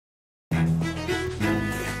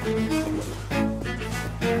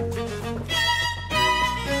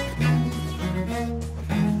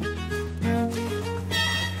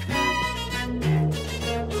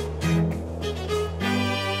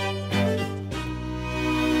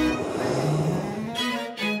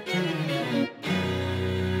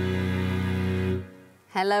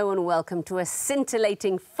Hello and welcome to a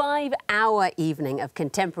scintillating 5-hour evening of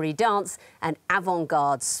contemporary dance and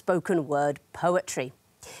avant-garde spoken word poetry.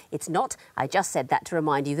 It's not, I just said that to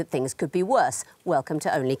remind you that things could be worse. Welcome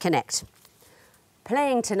to Only Connect.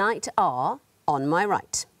 Playing tonight are, on my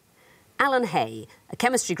right, Alan Hay, a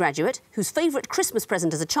chemistry graduate whose favourite Christmas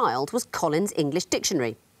present as a child was Collins' English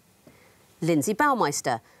Dictionary. Lindsay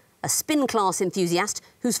Baumeister, a spin class enthusiast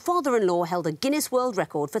whose father-in-law held a Guinness World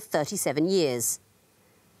Record for 37 years.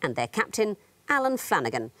 And their captain, Alan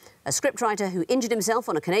Flanagan, a scriptwriter who injured himself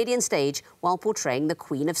on a Canadian stage while portraying the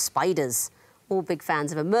Queen of Spiders. All big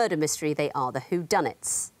fans of a murder mystery, they are the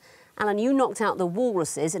Whodunnits. Alan, you knocked out the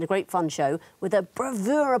Walruses in a great fun show with a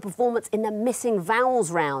bravura performance in the Missing Vowels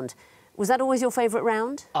round. Was that always your favourite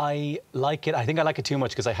round? I like it. I think I like it too much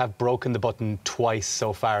because I have broken the button twice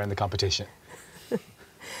so far in the competition.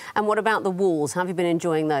 And what about the walls? How have you been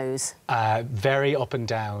enjoying those? Very up and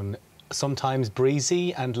down. Sometimes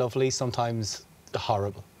breezy and lovely, sometimes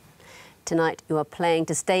horrible. Tonight you are playing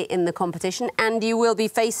to stay in the competition and you will be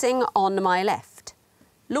facing, on my left,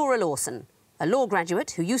 Laura Lawson, a law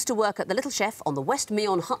graduate who used to work at the Little Chef on the West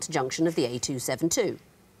Meon Hut junction of the A272.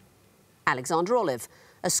 Alexander Olive,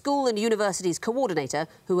 a school and university's coordinator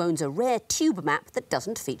who owns a rare tube map that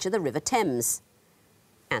doesn't feature the River Thames.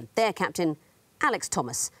 And their captain, Alex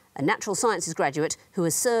Thomas, a natural sciences graduate who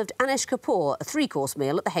has served Anish Kapoor a 3-course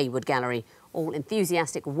meal at the Hayward Gallery. All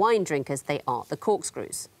enthusiastic wine drinkers, they are the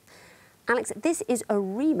Corkscrews. Alex, this is a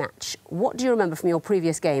rematch. What do you remember from your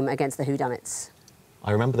previous game against the Whodunnits?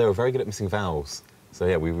 I remember they were very good at missing vowels. So,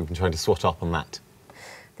 yeah, we've been trying to swat up on that.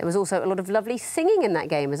 There was also a lot of lovely singing in that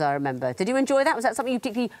game, as I remember. Did you enjoy that? Was that something you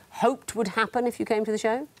particularly hoped would happen if you came to the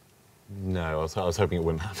show? No, I was hoping it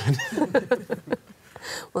wouldn't happen.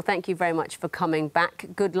 Well, thank you very much for coming back.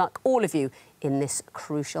 Good luck, all of you, in this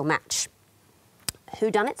crucial match.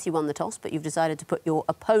 Whodunnits, you won the toss, but you've decided to put your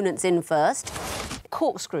opponents in first.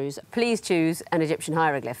 Corkscrews, please choose an Egyptian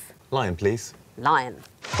hieroglyph. Lion, please. Lion.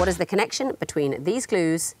 What is the connection between these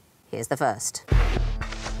clues? Here's the first.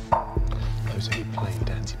 Those who played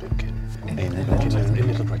anti-Bipkin in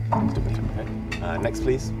Little Britain. Next,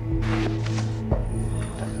 please.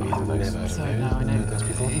 Never heard of So, him. no, I know Those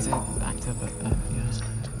before? he's an actor, but yes.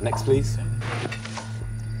 Next, please.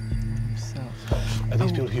 Himself. Are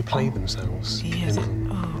these people who play themselves? He is. in-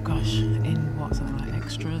 Oh gosh, in what, something like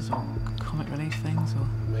extras or comic relief things or.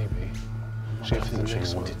 Maybe. Should we have the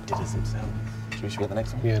next one? Did us himself. Should we get the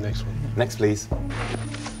next one? Yeah, next one. Next, please.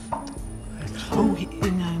 Oh,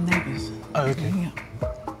 in Neighbours. Oh, okay. Yeah.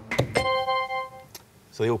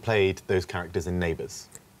 So they all played those characters in Neighbours.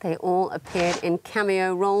 They all appeared in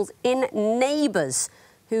cameo roles in Neighbours.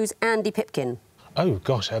 Who's Andy Pipkin? Oh,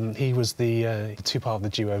 gosh, he was the two-part of the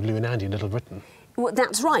duo Lou and Andy in Little Britain. Well,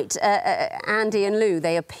 that's right. Andy and Lou,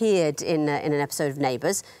 they appeared in an episode of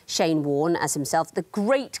Neighbours. Shane Warne as himself. The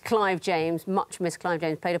great Clive James, much missed Clive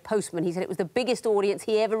James, played a postman. He said it was the biggest audience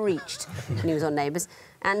he ever reached when he was on Neighbours.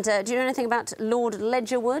 And do you know anything about Lord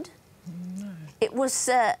Ledgerwood? No. It was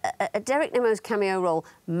a Derek Nimmo's cameo role.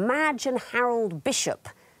 Madge and Harold Bishop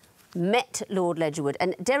met Lord Ledgerwood.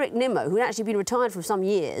 And Derek Nimmo, who had actually been retired for some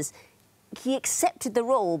years, he accepted the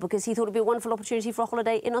role because he thought it would be a wonderful opportunity for a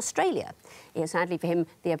holiday in Australia. Yeah, sadly for him,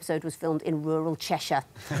 the episode was filmed in rural Cheshire.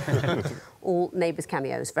 All Neighbours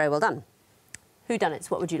cameos. Very well done. Whodunnits,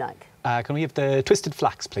 what would you like? Can we have the Twisted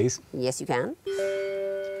Flax, please? Yes, you can.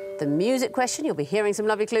 The music question, you'll be hearing some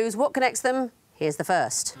lovely clues. What connects them? Here's the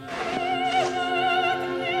first.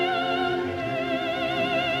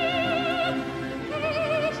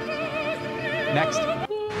 Next.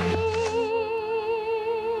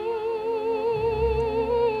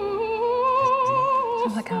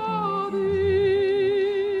 Sounds like Happy New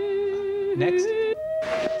Year. Next.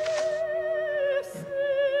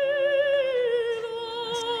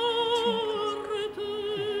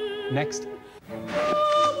 Next.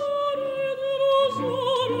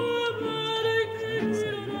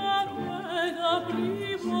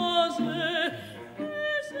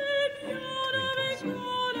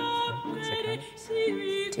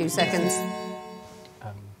 Two seconds.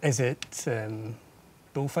 Is it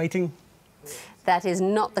bullfighting? That is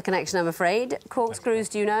not the connection, I'm afraid. Corkscrews,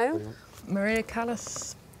 do you know? Maria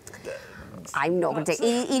Callas. I'm not going to take...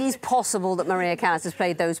 It is possible that Maria Callas has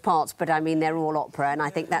played those parts, but, I mean, they're all opera, and I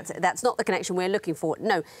think that's not the connection we're looking for.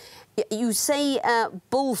 No. You say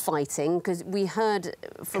bullfighting, because we heard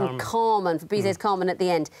from Carmen, for Bizet's Carmen at the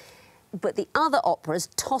end. But the other operas,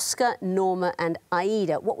 Tosca, Norma and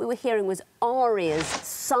Aida, what we were hearing was arias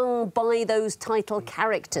sung by those title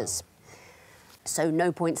characters. So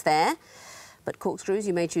no points there. But Corkscrews,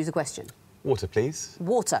 you may choose a question. Water, please.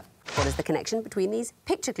 Water. What is the connection between these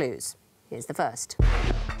picture clues? Here's the first.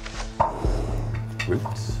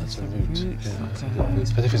 Roots. That's a root. Roots, Yeah, like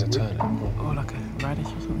it's but if it's a turnip. or like a radish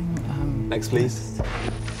or something. Next, please.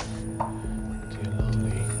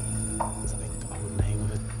 Diolali. Something, the old name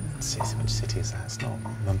of a city. Which city is that? It's not.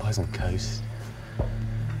 Mumbai's on the coast.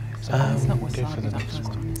 It's not Go for wasabi, the that next first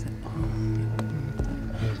one. one, is it?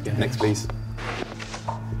 Yeah. Next, please.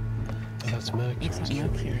 That's mercury. Looks like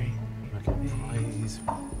mercury. Mercury.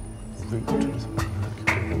 Root or something.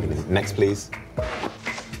 Next, please.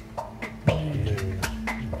 Moon.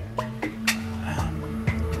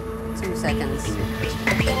 2 seconds.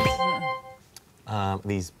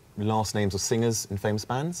 These last names of singers in famous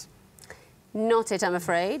bands. Not it, I'm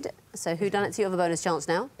afraid. So whodunits, you have a bonus chance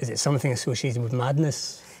now. Is it something associated with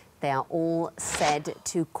madness? They are all said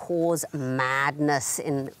to cause madness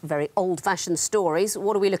in very old-fashioned stories.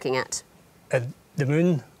 What are we looking at? The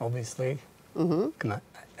moon, obviously. Mm-hmm. I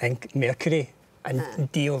think Mercury. And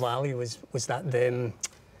Diolali, was that the...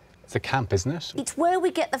 It's a camp, isn't it? It's where we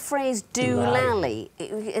get the phrase doolally.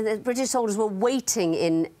 The British soldiers were waiting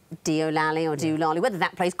in Diolali or Doolally. Whether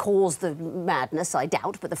that place caused the madness, I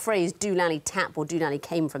doubt, but the phrase doolally tap or doolally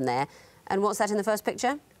came from there. And what's that in the first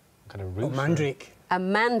picture? Kind of root. Oh, mandrake. A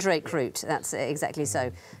mandrake root, that's exactly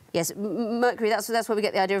so. Yes, Mercury, that's where we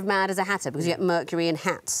get the idea of mad as a hatter, because you get Mercury in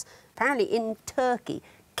hats. Apparently in Turkey,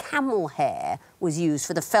 camel hair was used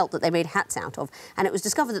for the felt that they made hats out of, and it was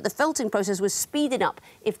discovered that the felting process was speeded up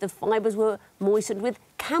if the fibres were moistened with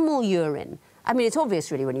camel urine. I mean, it's obvious,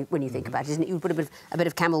 really, when you think about it, isn't it? You put a bit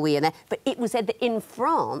of camel wee in there. But it was said that in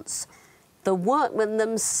France, the workmen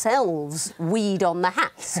themselves weed on the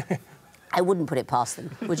hats. I wouldn't put it past them,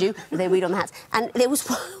 would you? They weed on the hats. And there was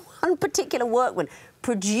one particular workman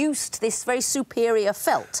produced this very superior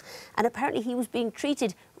felt, and apparently he was being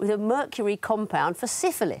treated with a mercury compound for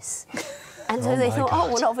syphilis. And so they thought,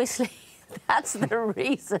 oh, well, obviously, that's the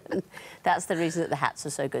reason. That's the reason that the hats are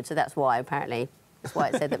so good. So that's why, apparently, that's why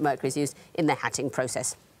it said that mercury is used in the hatting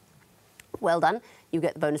process. Well done. You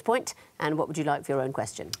get the bonus point. And what would you like for your own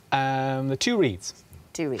question? The 2 reeds.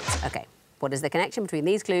 2 reeds. OK. What is the connection between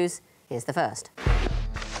these clues? Here's the first.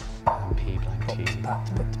 P blank T. Pat,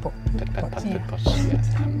 pit, pot, Pit, pot, pat, yeah. pit, pot,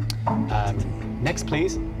 yes. Next,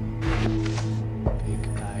 please. Big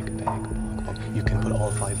bag, bag, bog, bog. You can put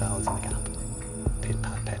all 5 vowels in the gap. Pit,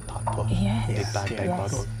 pat, pet, pot, pot. Yes. Big bag, bag,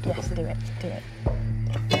 Yes, bog. yes, do it.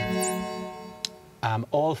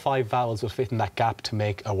 All 5 vowels will fit in that gap to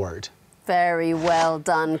make a word. Very well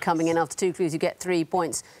done. Coming in after 2 clues, you get 3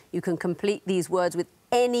 points. You can complete these words with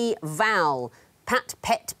any vowel. Pat,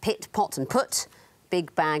 pet, pit, pot and put.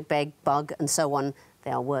 Big bag, beg, bug and so on.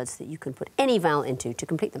 They are words that you can put any vowel into to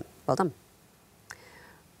complete them. Well done.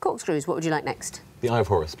 Corkscrews, what would you like next? The Eye of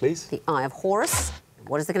Horus, please. The Eye of Horus.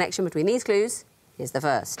 What is the connection between these clues? Here's the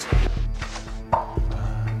first.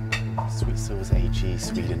 Switzerland's AG,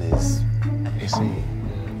 Sweden is... AC. Yeah,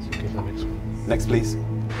 so give the next one. Next, please.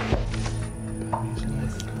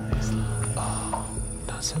 Oh,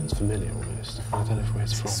 that sounds familiar almost. I don't know where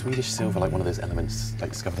it's from. Swedish silver, like one of those elements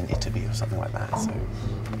like discovered in Italy or something like that. So,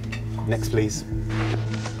 next, please.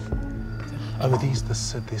 Oh, are these the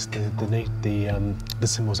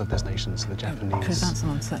symbols of those nations? The Japanese.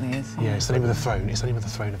 Chrysanthemum certainly is. Yeah, it's the name of the throne. It's the name of the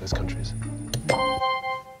throne of those countries.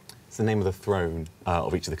 It's the name of the throne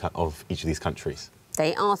of each of these countries.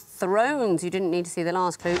 They are thrones. You didn't need to see the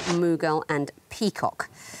last clue. Mughal and peacock.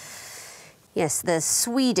 Yes, the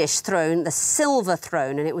Swedish throne, the silver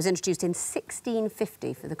throne, and it was introduced in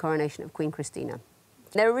 1650 for the coronation of Queen Christina.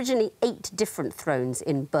 There were originally 8 different thrones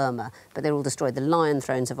in Burma, but they were all destroyed. The lion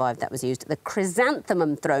throne survived, that was used. The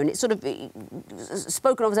chrysanthemum throne, it's sort of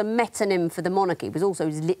spoken of as a metonym for the monarchy. It was also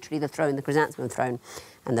literally the throne, the chrysanthemum throne,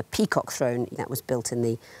 and the peacock throne, that was built in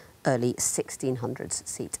the early 1600s,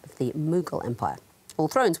 seat of the Mughal Empire. All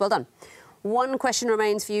thrones, well done. 1 question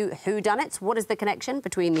remains for you. Whodunnits? What is the connection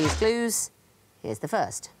between these clues? Here's the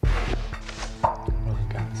first.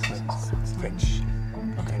 French.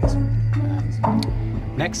 Okay,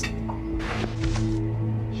 Next.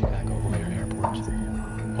 Chicago O'Hare Airport.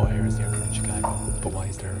 O'Hare is the airport in Chicago, but why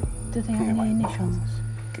is there... Do they have any initials?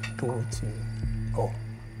 Go to... Oh.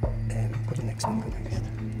 What's the next one?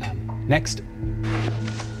 Next. The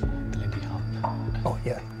Lindy Hop. Oh,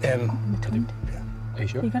 yeah. Are you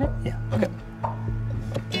sure? You got it? Yeah. OK.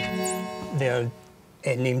 They're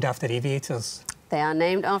named after aviators. They are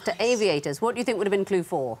named after aviators. What do you think would have been clue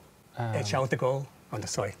 4? Charles de Gaulle. Oh, no,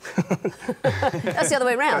 sorry. That's the other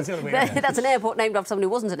way round. That's the other way round. That's an airport named after someone who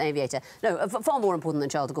wasn't an aviator. No, far more important than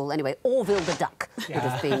Charles de Gaulle. Anyway, Orville the Duck would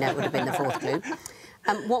have been the 4th clue.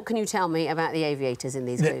 What can you tell me about the aviators in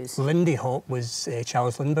these clues? Lindy Hop was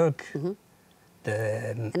Charles Lindbergh.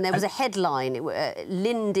 And there was a headline,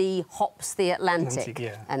 Lindy hops the Atlantic.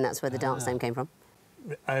 Yeah. And that's where the dance name came from.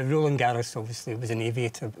 Roland Garros, obviously, was an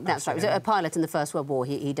aviator. That's right. He was a pilot in the First World War.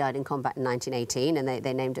 He died in combat in 1918, and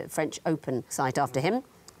they named a French Open site after him.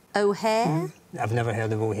 O'Hare? I've never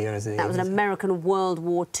heard of O'Hare as an That was an aviator. American World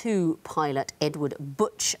War II pilot, Edward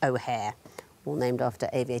Butch O'Hare, all named after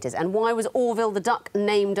aviators. And why was Orville the duck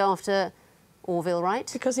named after Orville Wright?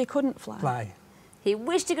 Because he couldn't fly. Fly. He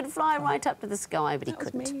wished he could fly right up to the sky, but he That was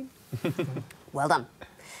couldn't. mean. Well done.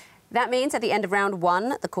 That means at the end of round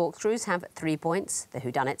 1, the Corkscrews have 3 points, the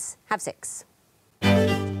Whodunnits have 6.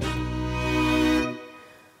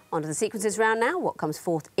 On to the sequences round now. What comes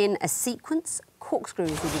forth in a sequence?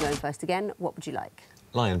 Corkscrews will be going first again. What would you like?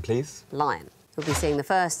 Lion, please. Lion. We'll be seeing the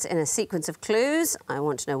first in a sequence of clues. I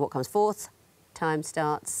want to know what comes forth. Time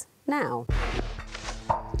starts now.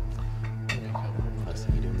 First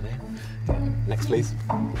thing you do in the name. Next, please. Is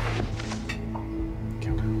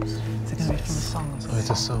it going to be from a song or Oh, something? it's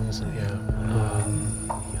a song, isn't it? Yeah.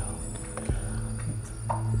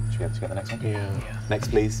 Should we get the next one? Yeah. Next,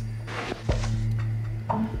 please.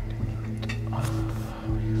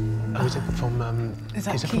 Oh, is it from? Is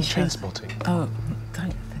that it from Keisha? Trainspotting? Oh,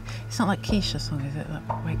 don't. It's not like Keisha's song, is it?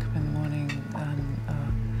 Like wake up in the morning and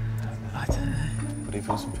I don't know. But if it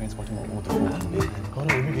was from Trainspotting, what would the fourth one be? Oh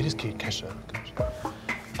no, maybe it is Kesha.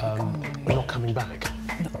 We're not coming back.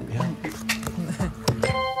 Yeah.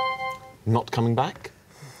 Not coming back?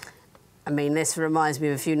 I mean, this reminds me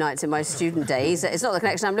of a few nights in my student days. It's not the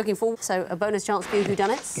connection I'm looking for, so a bonus chance for you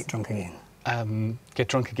Whodunnits. Get drunk again. Get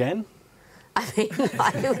drunk again? I mean,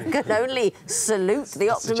 I can only salute the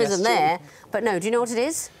optimism there. But no, do you know what it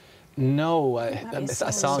is? No, it's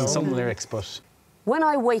a song, some lyrics, but When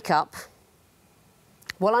I wake up,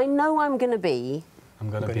 well, I know I'm going to be... I'm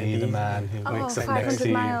gonna be the man who Oh, wakes up next 500 to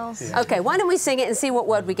you. miles. OK, why don't we sing it and see what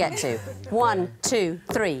word we get to? 1, 2,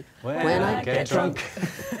 3. When I get drunk,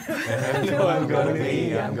 I know I'm gonna be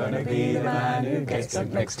the man who gets up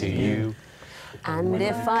next to you. And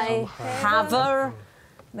if I haver,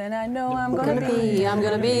 Then I know I'm I'm gonna be.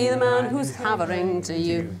 gonna be the man who's havering to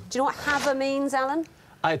you. Do you know what haver means, Alan?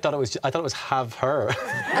 I thought it was have her.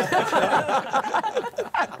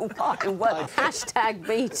 What? Hashtag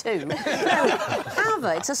me too. No,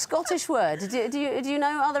 haver, it's a Scottish word. Do you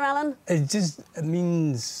know, other Alan? It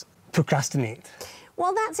means procrastinate.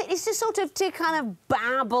 Well, that's it. It's just sort of to kind of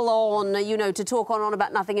babble on, you know, to talk on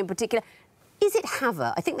about nothing in particular. Is it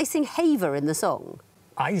haver? I think they sing haver in the song.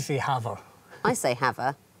 I say haver. I say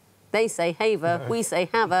haver. They say haver. We say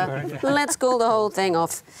haver. Let's call the whole thing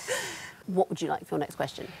off. What would you like for your next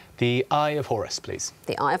question? The Eye of Horus, please.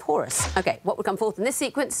 The Eye of Horus. OK, what would come forth in this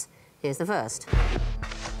sequence? Here's the first.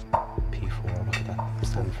 P4, what did that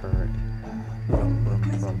stand for?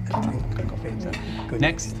 Good.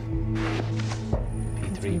 Next.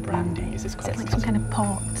 P3, brandy. Is this It's like some kind of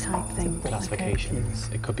port type thing. classifications?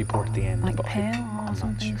 It could be port at the end. Like but pale I'm or not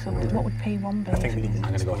something. So sure. what would P1 be? I think we need I'm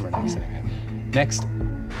going to go for it next anyway. Next.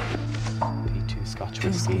 P2, Scotch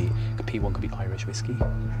whiskey. P1 could be Irish whiskey.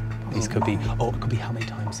 These could be... Oh, it could be how many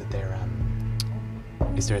times that they're...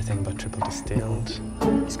 Is there a thing about triple distilled?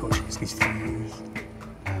 Scotch whiskey's 3 years.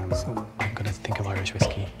 So, I'm going to think of Irish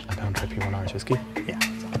whiskey. I'm going to try P1 Irish whiskey. yeah.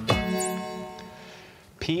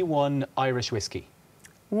 P1 Irish whiskey.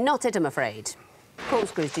 Not it, I'm afraid.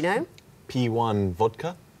 Corkscrews, do you know? P1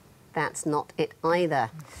 vodka. That's not it either.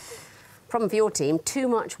 Problem for your team, too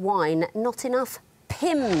much wine, not enough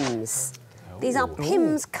Pimm's. These are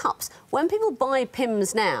Pimm's cups. When people buy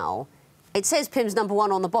Pimm's now, it says Pimm's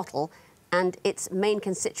 #1 on the bottle, and its main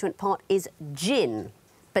constituent part is gin.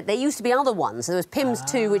 But there used to be other ones. There was Pimm's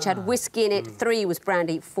 2, which had whiskey in it, 3 was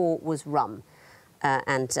brandy, 4 was rum.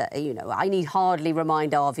 You know, I need hardly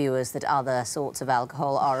remind our viewers that other sorts of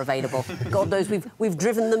alcohol are available. God knows we've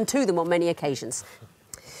driven them to them on many occasions.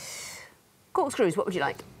 Corkscrews, what would you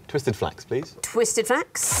like? Twisted flax, please. Twisted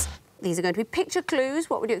facts. These are going to be picture clues.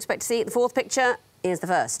 What would you expect to see? The fourth picture is the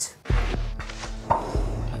first.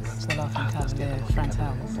 It's the Laughing Cavalier, Franz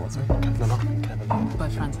Hals. What's it? The Laughing Cavalier. By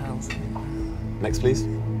Franz Hals. Next, please.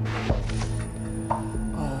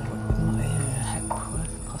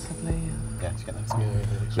 Hepworth, possibly. Yeah, did you get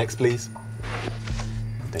those? Next, please.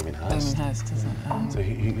 Damien Hirst. Damien Hirst, isn't it? So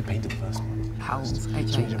who painted the first one? Howells,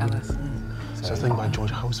 H-A-L-S. It's a thing by George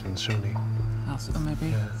Houseman, surely. House, or maybe.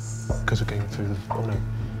 Yeah. Because we're going through the... Oh, no.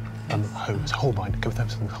 It's Holbein. Go with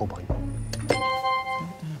everything with Holbein.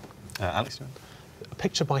 Alex, do you want? A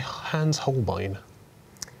picture by Hans Holbein.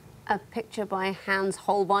 A picture by Hans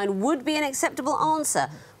Holbein would be an acceptable answer.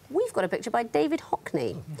 We've got a picture by David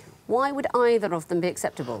Hockney. Why would either of them be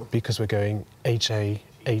acceptable? Because we're going H-A-L-S.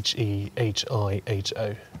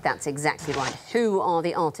 H-E-H-I-H-O. That's exactly right. Who are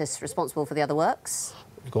the artists responsible for the other works?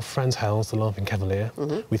 We've got Franz Hals, The Laughing Cavalier.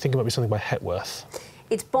 We think it might be something by Hepworth.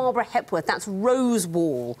 It's Barbara Hepworth. That's Rose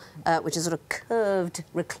Wall, which is a sort of curved,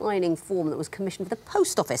 reclining form that was commissioned for the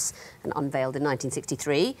Post Office and unveiled in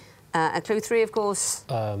 1963. Clue 3, of course.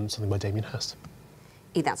 Something by Damien Hirst.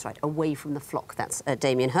 That's right, Away from the Flock. That's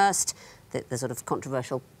Damien Hirst, the sort of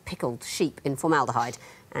controversial pickled sheep in formaldehyde,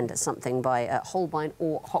 and something by Holbein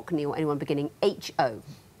or Hockney or anyone beginning H-O.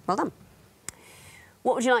 Well done.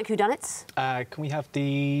 What would you like, Whodunnits? Can we have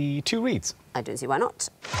the 2 reads? I don't see why not.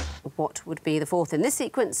 What would be the fourth in this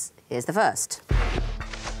sequence? Here's the first. Yeah.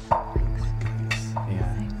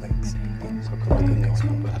 So it could be the next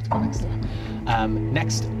one. We'll have to go next to it.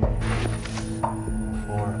 Next. 4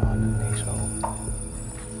 on NATO.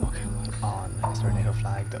 On. Is there a NATO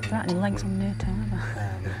flag that? That any legs on NATO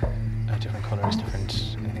either. Different colours,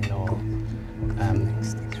 different anything at all.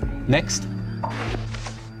 Next.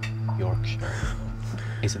 Yorkshire.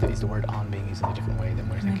 Is the word on being used in a different way than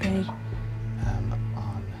we're thinking it?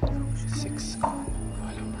 On 6. I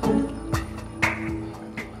don't know.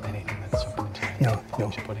 Anything that's jumping into No.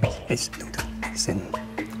 Yorkshire puddings? It's in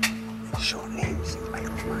short names.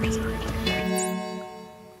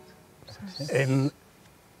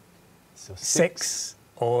 So 6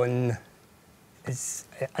 on is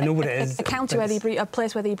I know what it is. A county but where a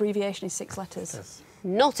place where the abbreviation is 6 letters. Yes.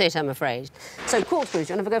 Not it, I'm afraid. So, Corkscrews,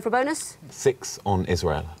 do you want to have a go for a bonus? 6 on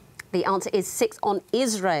Israel. The answer is 6 on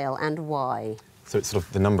Israel, and why? So it's sort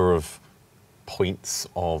of the number of points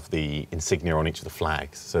of the insignia on each of the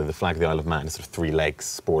flags. So the flag of the Isle of Man is sort of 3 legs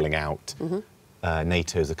sprawling out.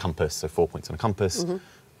 NATO is a compass, so 4 points on a compass.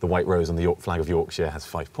 The white rose on the flag of Yorkshire has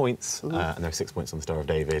 5 points, and there are 6 points on the Star of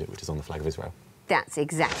David, which is on the flag of Israel. That's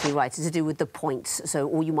exactly right. It's to do with the points. So,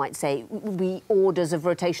 or you might say, the orders of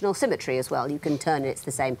rotational symmetry as well. You can turn it, it's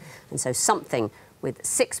the same. And so something with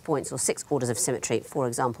 6 points or 6 orders of symmetry, for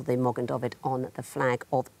example, the Mogen David on the flag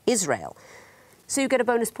of Israel. So you get a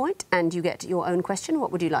bonus point and you get your own question.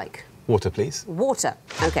 What would you like? Water, please. Water.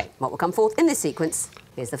 OK, what will come forth in this sequence?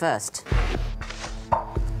 Here's the first.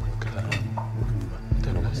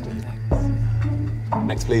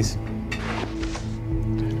 Next, please.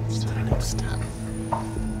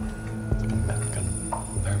 American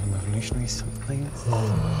Revolutionary something?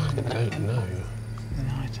 I don't know.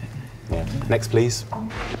 Yeah. Next, please.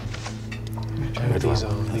 These are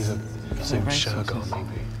some Shergar,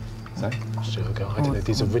 maybe. Sorry? Shergar. I don't know.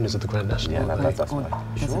 These are winners of the Grand National. Yeah, aren't they? that's right.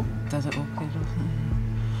 Sure. Desert orchid or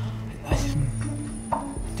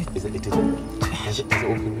something. Is it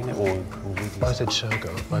Orchid Arena or I said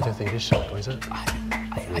Shergar, but I don't think it is Shergar, is it? I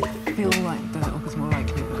feel like desert orchid's more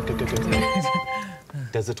likely. Good.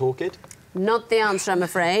 Desert Orchid? Not the answer, I'm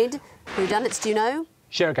afraid. Whodunnits, do you know?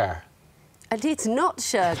 Shergar. And it's not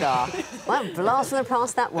Shergar. What a blast from the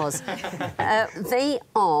past that was. They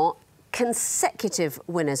are consecutive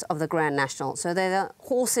winners of the Grand National. So they're the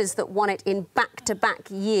horses that won it in back-to-back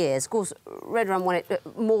years. Of course, Red Run won it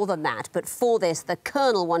more than that. But for this, the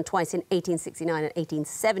Colonel won twice in 1869 and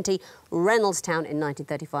 1870, Reynoldstown in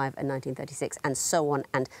 1935 and 1936, and so on.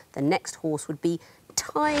 And the next horse would be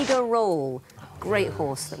Tiger Roll. Great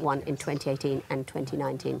horse that won in 2018 and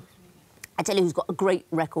 2019. I tell you who's got a great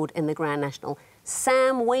record in the Grand National,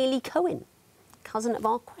 Sam Whaley-Cohen, cousin of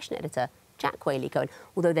our question editor, Jack Whaley-Cohen,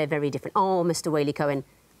 although they're very different. Oh, Mr. Whaley-Cohen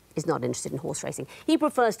is not interested in horse racing. He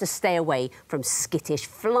prefers to stay away from skittish,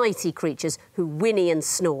 flighty creatures who whinny and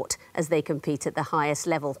snort as they compete at the highest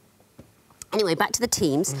level. Anyway, back to the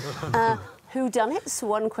teams. Whodunnits?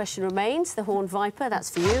 One question remains. The Horned Viper, that's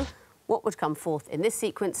for you. What would come forth in this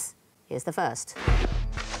sequence? Here's the first.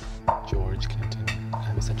 George Clinton.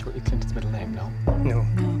 Is that Clinton's middle name? No. No.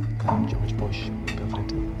 George Bush. Bill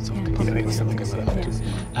Clinton. Something. Yeah, Something like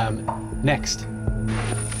that. Next.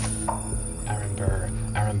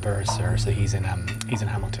 Aaron Burr, sir. So he's in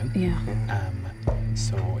Hamilton. Yeah.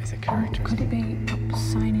 So is it characters? Could it be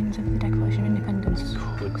signings of the Declaration of Independence?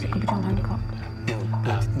 Could be. Could be John Hancock.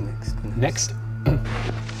 Next.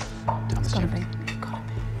 Thomas It's gotta be. Jefferson. It's gotta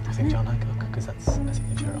be. I think John Hancock, because that's a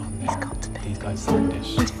signature on there. He's got to be. These guys signed it.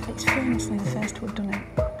 It's famously the first to have done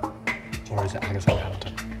it. Or is it Agatha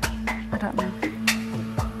Hamilton? I don't know.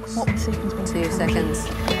 What would the sequence be? 2 seconds.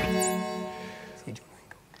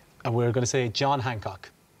 And we're going to say John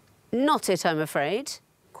Hancock. Not it, I'm afraid.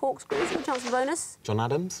 Corkscrews, a chance for bonus? John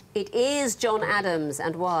Adams? It is John Adams,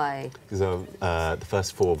 and why? So the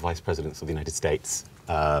first 4 vice presidents of the United States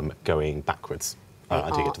going backwards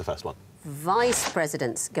until you get to the first one. Vice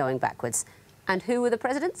presidents going backwards. And who were the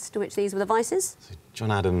presidents, to which these were the vices? So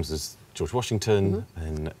John Adams is George Washington,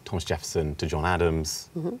 and Thomas Jefferson to John Adams,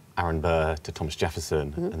 Aaron Burr to Thomas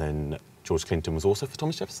Jefferson, and then George Clinton was also for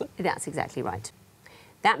Thomas Jefferson? That's exactly right.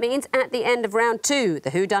 That means at the end of round 2,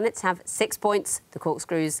 the Whodunnits have 6 points, the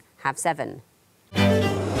Corkscrews have 7.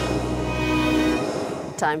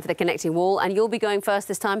 Time for the connecting wall, and you'll be going first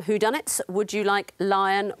this time. Whodunnits, would you like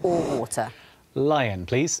lion or water? Lion,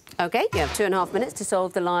 please. OK, you have 2.5 minutes to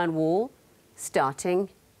solve the lion wall, starting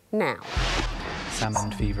now.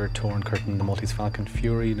 Salmon, Fever, Torn Curtain, The Maltese Falcon,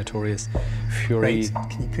 Fury, Notorious, Fury... Right,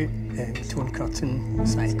 can you put Torn Curtain,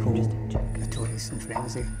 Psycho, Notorious and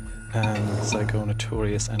Frenzy? Psycho,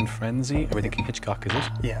 Notorious and Frenzy. Are we thinking Hitchcock, is it?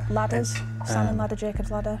 Yeah. Ladders, Salmon Ladder,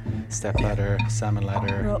 Jacob's Ladder. Step Ladder, Salmon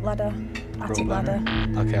Ladder. Rope Ladder, Attic Rope Ladder.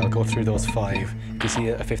 OK, I'll go through those 5. If you see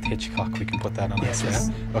a 5th Hitchcock, we can put that on Yes, this, yes.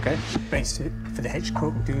 yeah? OK. Right, so for the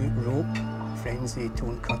Hitchcock, do Rope, Frenzy,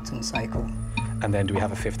 Torn Curtain, Psycho. And then do we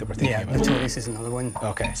have a 5th that we're thinking Yeah, about? Notorious is another one.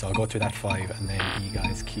 OK, so I'll go through that 5 and then you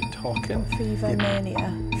guys keep talking. Fever,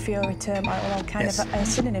 Mania, Fury, Turmoil, all kind of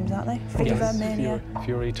synonyms, aren't they? Fever, Yes. Mania,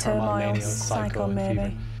 Fury, Turmoil, Mania, Psycho,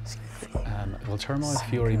 maybe. Fever. Well, Turmoil,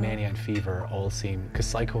 Fury, Mania and Fever all seem... Because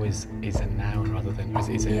Psycho is a noun rather than...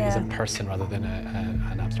 is a person rather than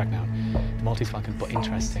an abstract noun. The Maltese Falcon, but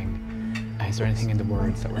interesting. Is there anything in the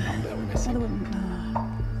words that we're missing? Well,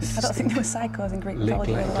 I don't think there were psychos in Greek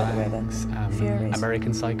mythology really like the way the Furies.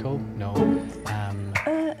 American Psycho? No.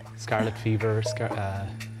 Scarlet Fever,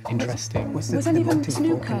 interesting. Was any of them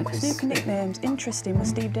snooker nicknames? Interesting was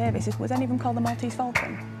Steve Davis. Was any of them called the Maltese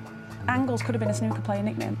Falcon? Angles could have been a snooker player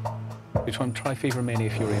nickname. Which one? Try Fever, Mania,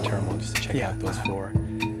 Fury and Turmoil just to check out those 4.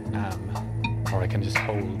 Or I can just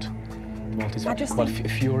hold the Maltese Falcon. Well,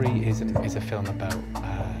 Fury is a film about...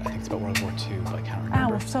 I think it's about World War II, but I can't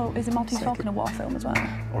remember. So is the Maltese Falcon a war film as well?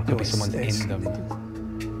 Or it could be someone's in them.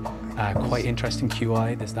 Quite interesting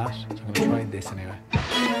QI, there's that. So I'm going to try this anyway.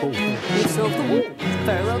 You solved the wall.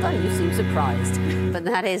 Very well done. You seem surprised. But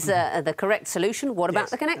that is the correct solution. What about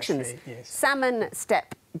the connections? Right, yes. Salmon,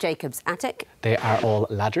 Step, Jacob's Attic. They are all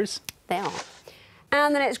ladders. They are.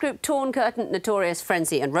 And the next group, Torn Curtain, Notorious,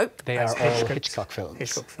 Frenzy and Rope. They are all Hitchcock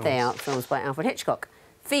films. They are films by Alfred Hitchcock.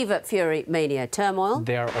 Fever, Fury, Mania, Turmoil.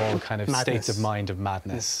 They are all kind of states of mind of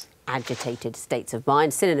madness. Agitated states of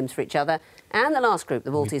mind, synonyms for each other. And the last group,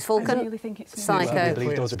 the Maltese Falcon, I really think it's Psycho. I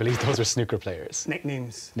believe those are snooker players.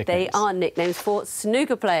 Nicknames. They are nicknames for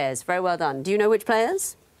snooker players. Very well done. Do you know which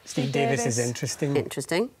players? Steve Davis is interesting.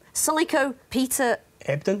 Interesting. Psycho, Peter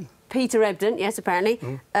Ebdon. Peter Ebdon, yes, apparently.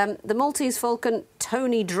 The Maltese Falcon,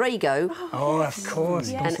 Tony Drago. Oh, of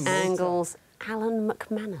course. And Angles, Alan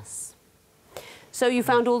McManus. So you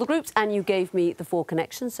found all the groups and you gave me the 4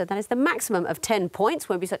 connections. So that is the maximum of 10 points.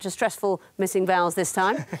 Won't be such a stressful missing vowels this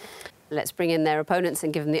time. Let's bring in their opponents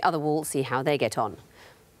and give them the other wall, see how they get on.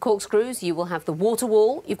 Corkscrews, you will have the water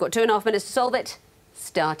wall. You've got 2.5 minutes to solve it,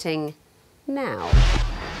 starting now.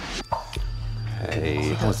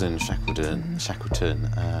 Hey, Hamilton, Shackleton.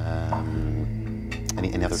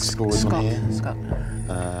 Any other explorers on here? Scotland.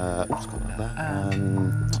 Scotland there.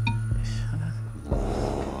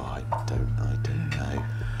 I don't know.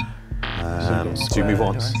 Should we move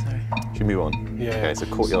on? Should we move on? Yeah. Okay, so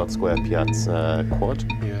Courtyard, Square, Piazza, Quad?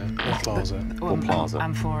 Yeah, or Plaza. Or Plaza.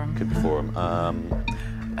 And Forum. Could be Forum.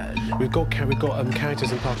 We've got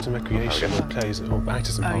characters in Parks and Recreation, or plays, or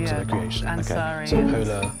actors in Parks and Recreation. Ansari. So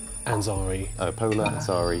Pola, Ansari. Pola,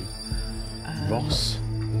 Ansari. Ross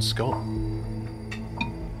and Scott.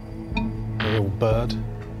 They're all Bird.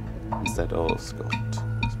 Instead of Scott.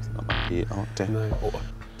 That might be aren't they? No.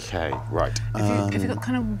 Okay, right. Have you got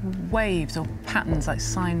kind of waves or patterns like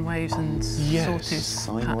sine waves and sawtooth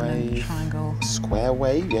sine pattern wave, and triangle? Square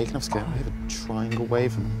wave. Yeah, you can have square wave, a triangle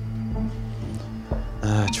wave,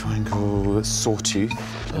 and triangle sawtooth.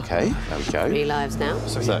 Okay, there we go. 3 lives now.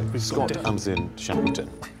 So Scott, Amazon, Shackleton.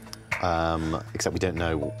 Except we don't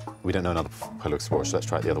know another polar explorer, so let's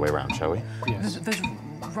try it the other way around, shall we? Yes. There's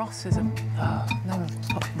Ross is a no,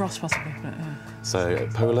 Ross possibly, but So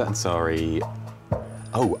Pola, Ansari.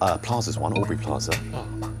 Plaza's one, Aubrey Plaza.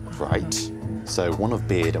 Right. So one of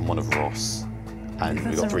Beard and one of Ross. And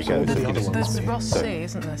we've got 3 goes. There's Ross C,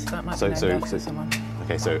 isn't there? So that might be named after someone.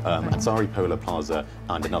 Okay, so Ansari, Pola, Plaza,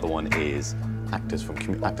 and another one is actors from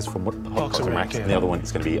Parks and Rec, and the other one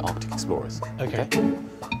is going to be Arctic Explorers. Okay.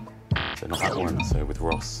 So not that one. So with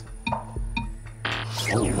Ross.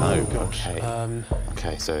 Oh no. Okay.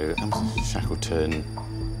 Okay. So Shackleton.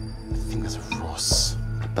 I think that's a Ross.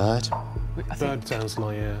 A Bird. Bird sounds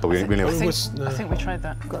like, yeah. But we only I think we tried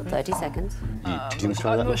that. Got 30 seconds. Do you want to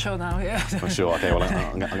try that? I'm not sure now, yeah. I'm sure. Okay, well,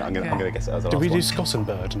 I'm going to guess it as Did we do Scott and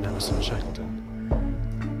Bird and Emerson and Shackleton?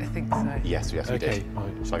 think so. Yes, we Okay, did.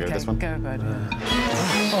 right. Shall I go with Okay, this one? go, bud.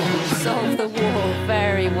 Solve the wall.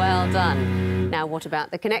 Very well done. Now, what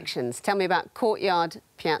about the connections? Tell me about courtyard,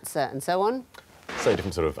 piazza, and so on. So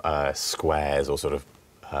different sort of squares or sort of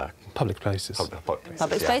Public places. public places.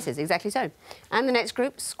 Public yeah. spaces, exactly so. And the next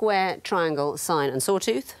group, square, triangle, sign, and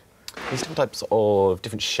sawtooth. These different types of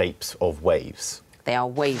different shapes of waves. They are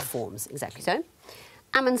waveforms, exactly so.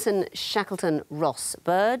 Amundsen, Shackleton, Ross,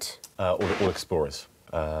 Bird. All explorers.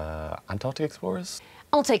 Antarctic explorers?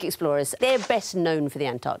 I'll take explorers. They're best known for the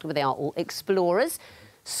Antarctic, but they are all explorers.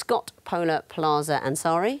 Scott, Polar, Plaza,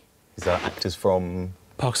 Ansari. These are actors from...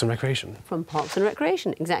 Parks and Recreation. From Parks and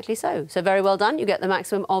Recreation, exactly so. So very well done. You get the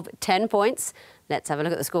maximum of 10 points. Let's have a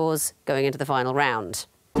look at the scores going into the final round.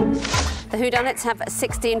 The Whodunnits have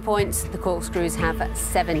 16 points. The Corkscrews have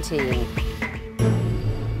 17.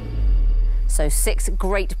 So 6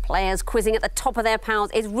 great players quizzing at the top of their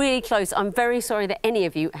powers. It's really close. I'm very sorry that any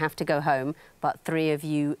of you have to go home, but 3 of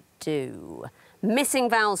you do. Missing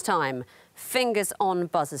vowels time. Fingers on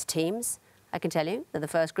buzzers teams. I can tell you that the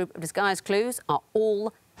first group of disguise clues are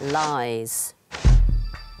all lies.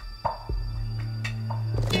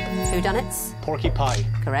 Whodunnits? Porky pie.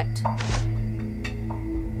 Correct.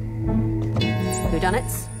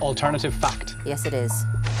 Whodunnits? Alternative fact. Yes, it is.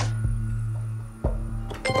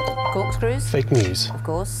 Corkscrews? Fake news. Of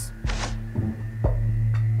course.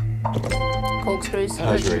 Corkscrews?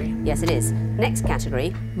 Perjury. Yes, it is. Next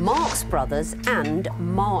category, Marx Brothers and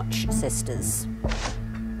March Sisters.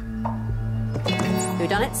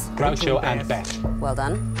 Whodunnits? Groucho and Beth. Well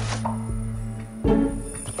done.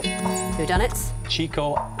 Whodunnits?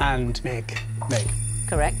 Chico and Meg. Meg.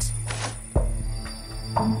 Correct.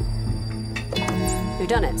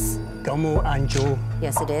 Whodunnits? Gummo and Joe.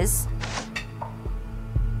 Yes, it is.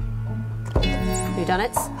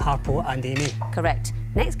 Whodunnits? Harpo and Amy. Correct.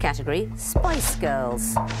 Next category, Spice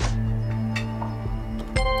Girls.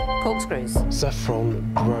 Corkscrews.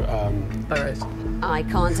 Saffron. Burrows. I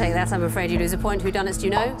can't take that. I'm afraid you lose a point. Whodunnits, do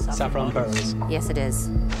you know? Saffron Burrows. Yes, it is.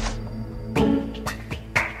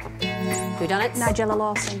 Whodunnits? Nigella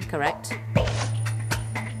Lawson. Correct.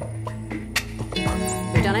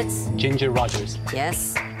 Whodunnits? Ginger Rogers.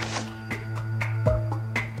 Yes.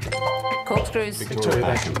 Corkscrews? Victoria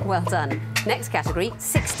Beckham. Well done. Next category,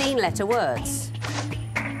 16-letter words.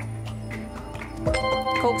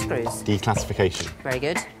 Corkscrews. Declassification. Very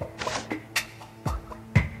good.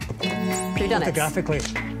 Whodunnits? Photographically.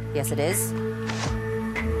 Yes, it is.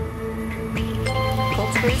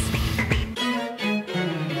 Corkscrews?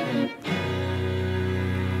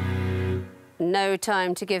 No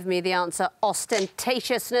time to give me the answer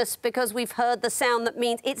ostentatiousness, because we've heard the sound that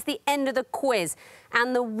means it's the end of the quiz.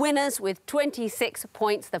 And the winners with 26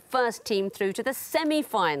 points, the first team through to the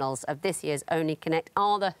semi-finals of this year's Only Connect,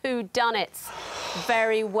 are the Whodunnits.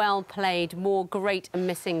 Very well played. More great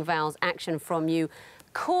missing vowels action from you.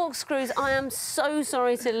 Corkscrews, I am so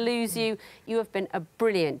sorry to lose you. You have been a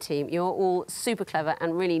brilliant team. You're all super clever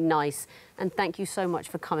and really nice. And thank you so much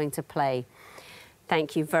for coming to play.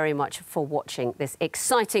 Thank you very much for watching this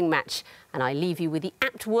exciting match. And I leave you with the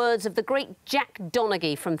apt words of the great Jack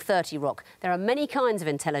Donaghy from 30 Rock. There are many kinds of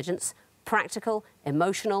intelligence: practical,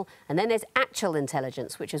 emotional, and then there's actual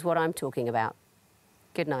intelligence, which is what I'm talking about.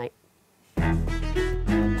 Good night.